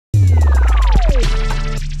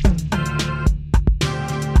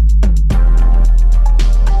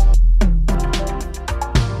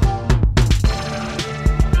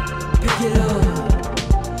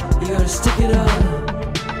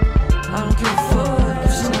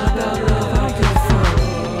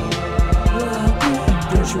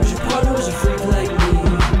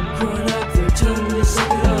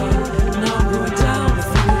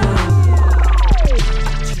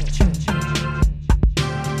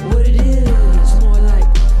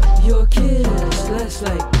It's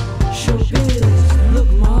like showbiz. Look,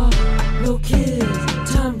 ma, no kids,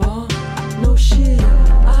 time bomb, no shit.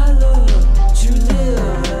 I love to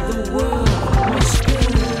live the world must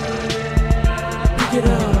spin. Pick it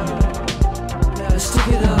up, yeah, stick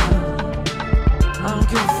it up. I don't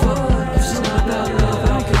give a fuck if it's not about love. I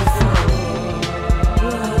don't give a fuck.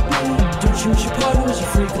 Will I be? Don't you wish your partner was a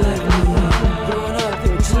freak like me? Growing up,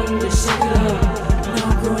 they were telling me to suck it up. Now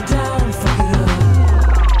I'm growing down and fuck it up.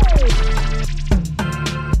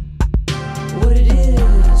 What it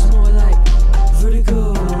is, more like vertigo.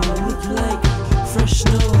 Look like fresh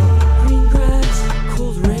snow, green grass,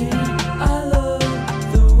 cold rain. I love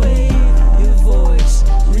the way your voice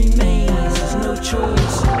remains. There's no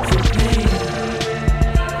choice for pain.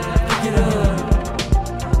 Pick it up,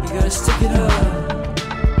 you gotta stick it up.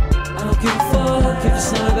 I don't give a fuck if it's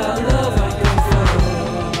not about love. I don't give a fuck.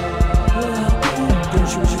 Will I be? Don't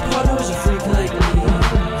you wish your partner was a freak like me?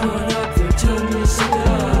 Growing up, they were telling me to suck it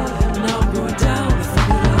up. Now I'm going down to fuck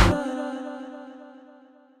it up.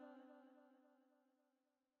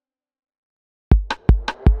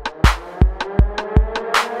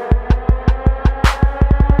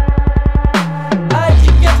 I had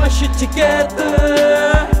to get my shit together.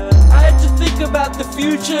 I had to think about the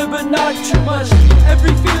future, but not too much.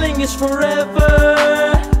 Every feeling is forever.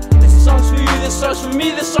 This song's for you, this song's for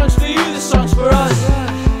me, this song's for you, this song's for us.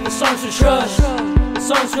 This song's for trust. This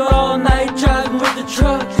song's for all night driving with the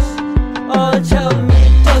trucks. Oh, telling me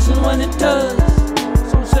it doesn't when it does.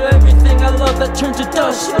 This song's for everything I love that turned to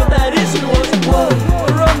dust, but that isn't what it was.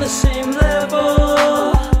 We're on the same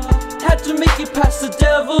level. Had to make it past the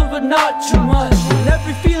devil, but not too much. And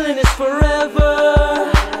every feeling is forever.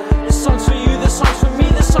 This song's for you, this song's for me,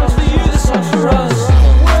 this song's for you, this song's for us.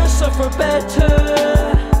 For worse or for better,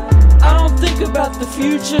 I don't think about the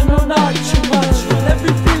future, no, not too much. When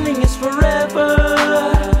every feeling is forever.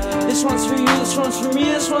 This one's for you, this one's for me,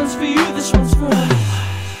 this one's for you, this one's for us.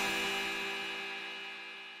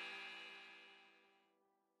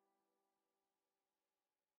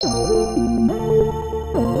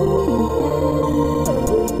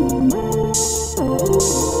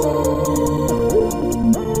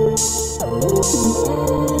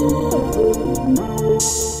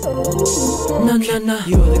 Nah.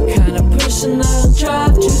 You're the kind of person that'll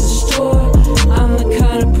drive to the store. I'm the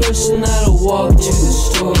kind of person that'll walk to the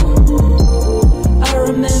store. I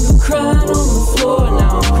remember crying on the floor.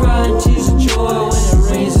 Now I'm crying tears of joy. When it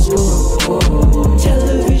rains it's gonna pour.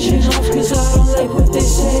 Television off cause I don't like what they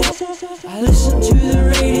say. I listen to the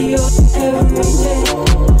radio every day.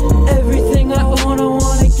 Everything I own I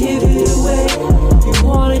wanna give it away. You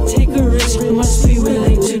wanna take a risk, you must be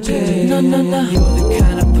willing to pay. Nah. You're the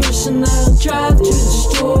kind of person that'll drive to the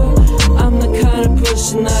store. I'm the kind of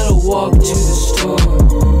person that'll walk to the store.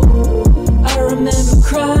 I remember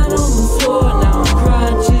crying on the floor. Now I'm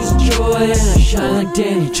crying tears of joy and I shine like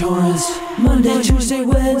Danny Torrance. Monday, Tuesday,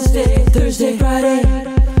 Wednesday, Thursday, Friday.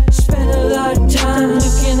 Spend a lot of time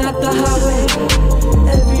looking at the highway.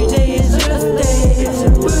 Every day is Earth Day, it's a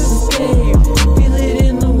birthday. Feel it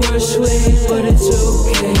in the worst way, but it's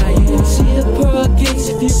okay. You can see the pearl gates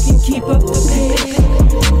if you can keep up the pace.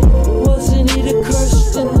 Wasn't it a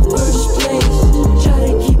curse in the first place? Try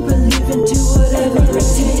to keep believing, do whatever it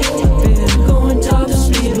takes. Been going top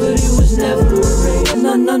speed, but it was never a race.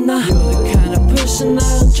 Nah. You're the kind of person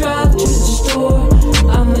that'll drive to the store.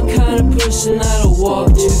 I'm the kind of person that'll walk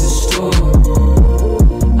to the store.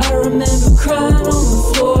 I remember crying on the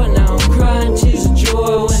floor. Now I'm crying tears of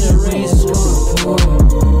joy. When it rains it's gonna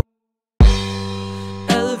pour.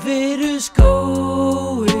 Elevators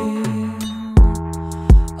going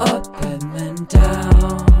up and then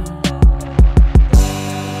down.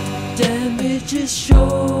 Damage is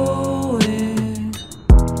showing.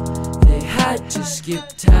 They had to skip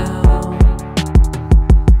town.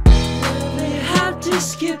 They had to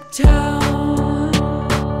skip town.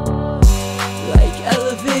 Like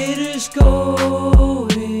elevators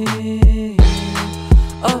going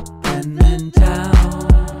up and then down.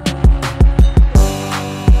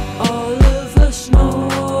 All of us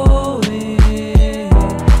knowing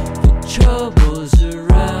the trouble's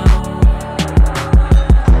around.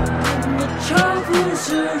 The trouble's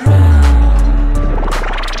around.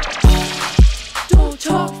 Don't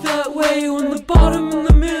talk that way when the bottom and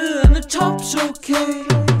the middle and the top's okay.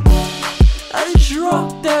 I just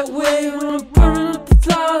rock that way when I'm burning up the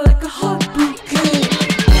flower like a hot bouquet.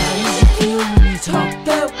 How does it feel when you talk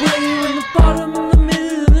that way when the bottom and the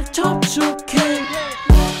middle and the top's okay?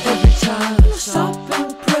 Every time I stop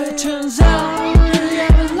and pray, turns out I don't really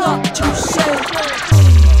have a lot to say.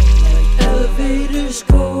 Like elevators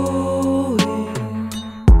going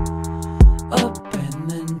up and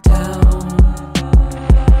then down.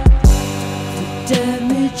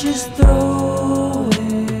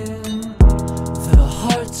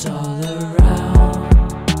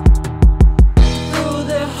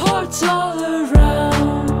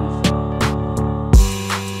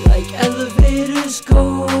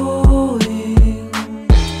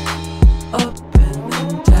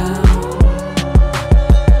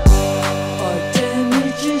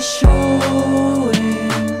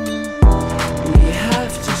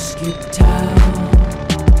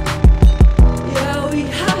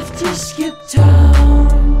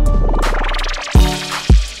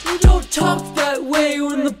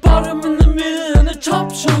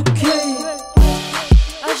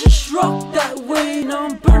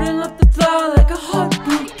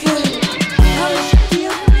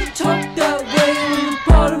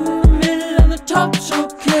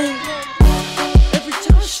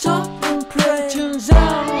 I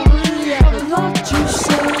don't really have a lot to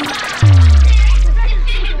say.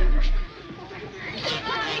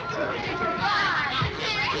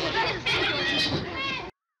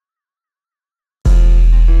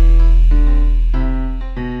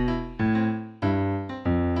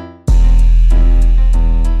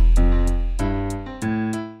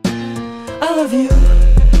 I love you,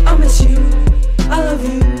 I miss you, I love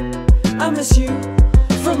you, I miss you.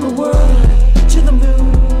 From the world to the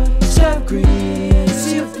moon, sky of green,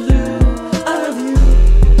 sea of blue. I love you,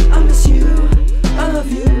 I miss you, I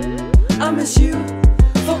love you, I miss you.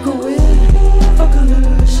 Fuck a win, fuck a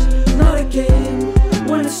lose, not a game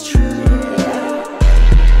when it's true.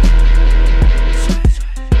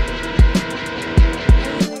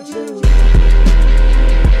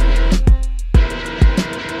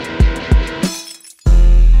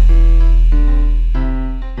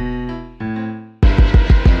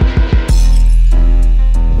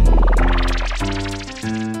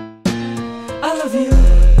 I love you,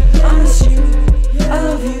 I miss you, I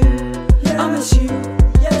love you, I miss you.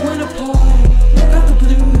 Went apart, got the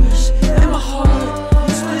blues in my heart.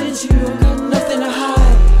 You split in two, I got nothing to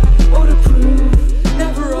hide or to prove.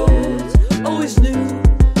 Never old, always new,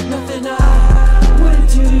 nothing I wouldn't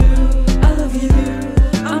do. I love you,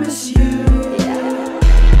 I miss you.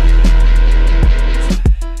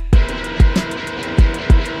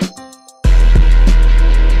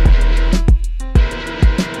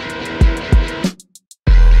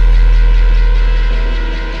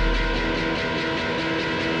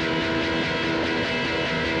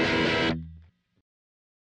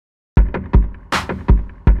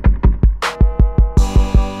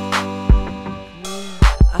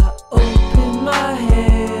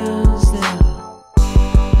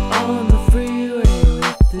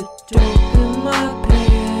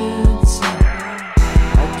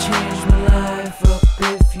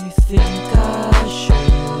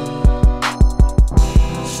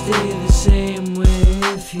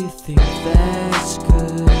 If you think that's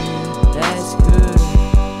good, that's good.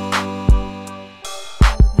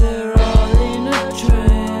 They're all in a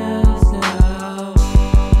trance now.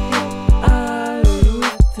 I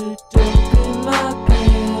with the dope in my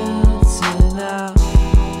pants, and I'll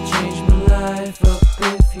change my life up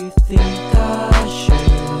if you think I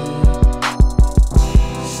should.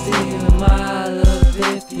 Steal my love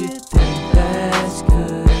if you think that's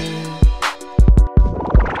good.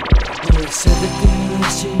 Always said that they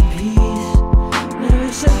rest in peace,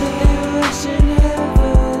 never said that they would rest in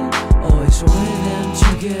heaven. Always wanted them to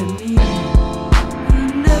get me,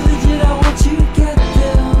 never did I want to get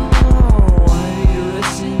them. Wanted me to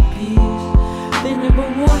rest in peace, they never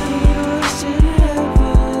wanted me to rest in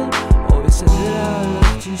heaven. Always said that I would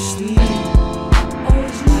love to sleep,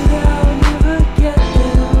 always knew that I would never get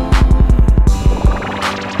them.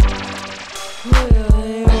 Well,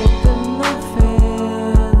 they opened my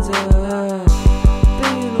fans up.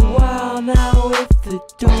 Been a while now with the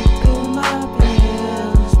dope in my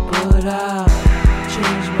pants, but I'll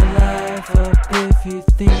change my life up if you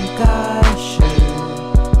think I should.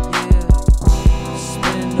 Yeah,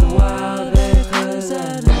 spend a while there 'cause I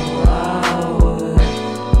know I would.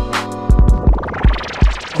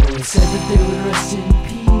 Always said that they would rest in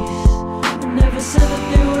peace, I never said that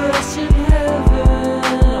they would rest in heaven.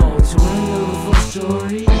 Always wanna know the full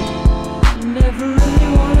story, never really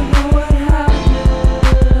wanna know what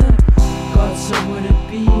happened. Got somewhere to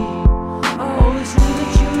be.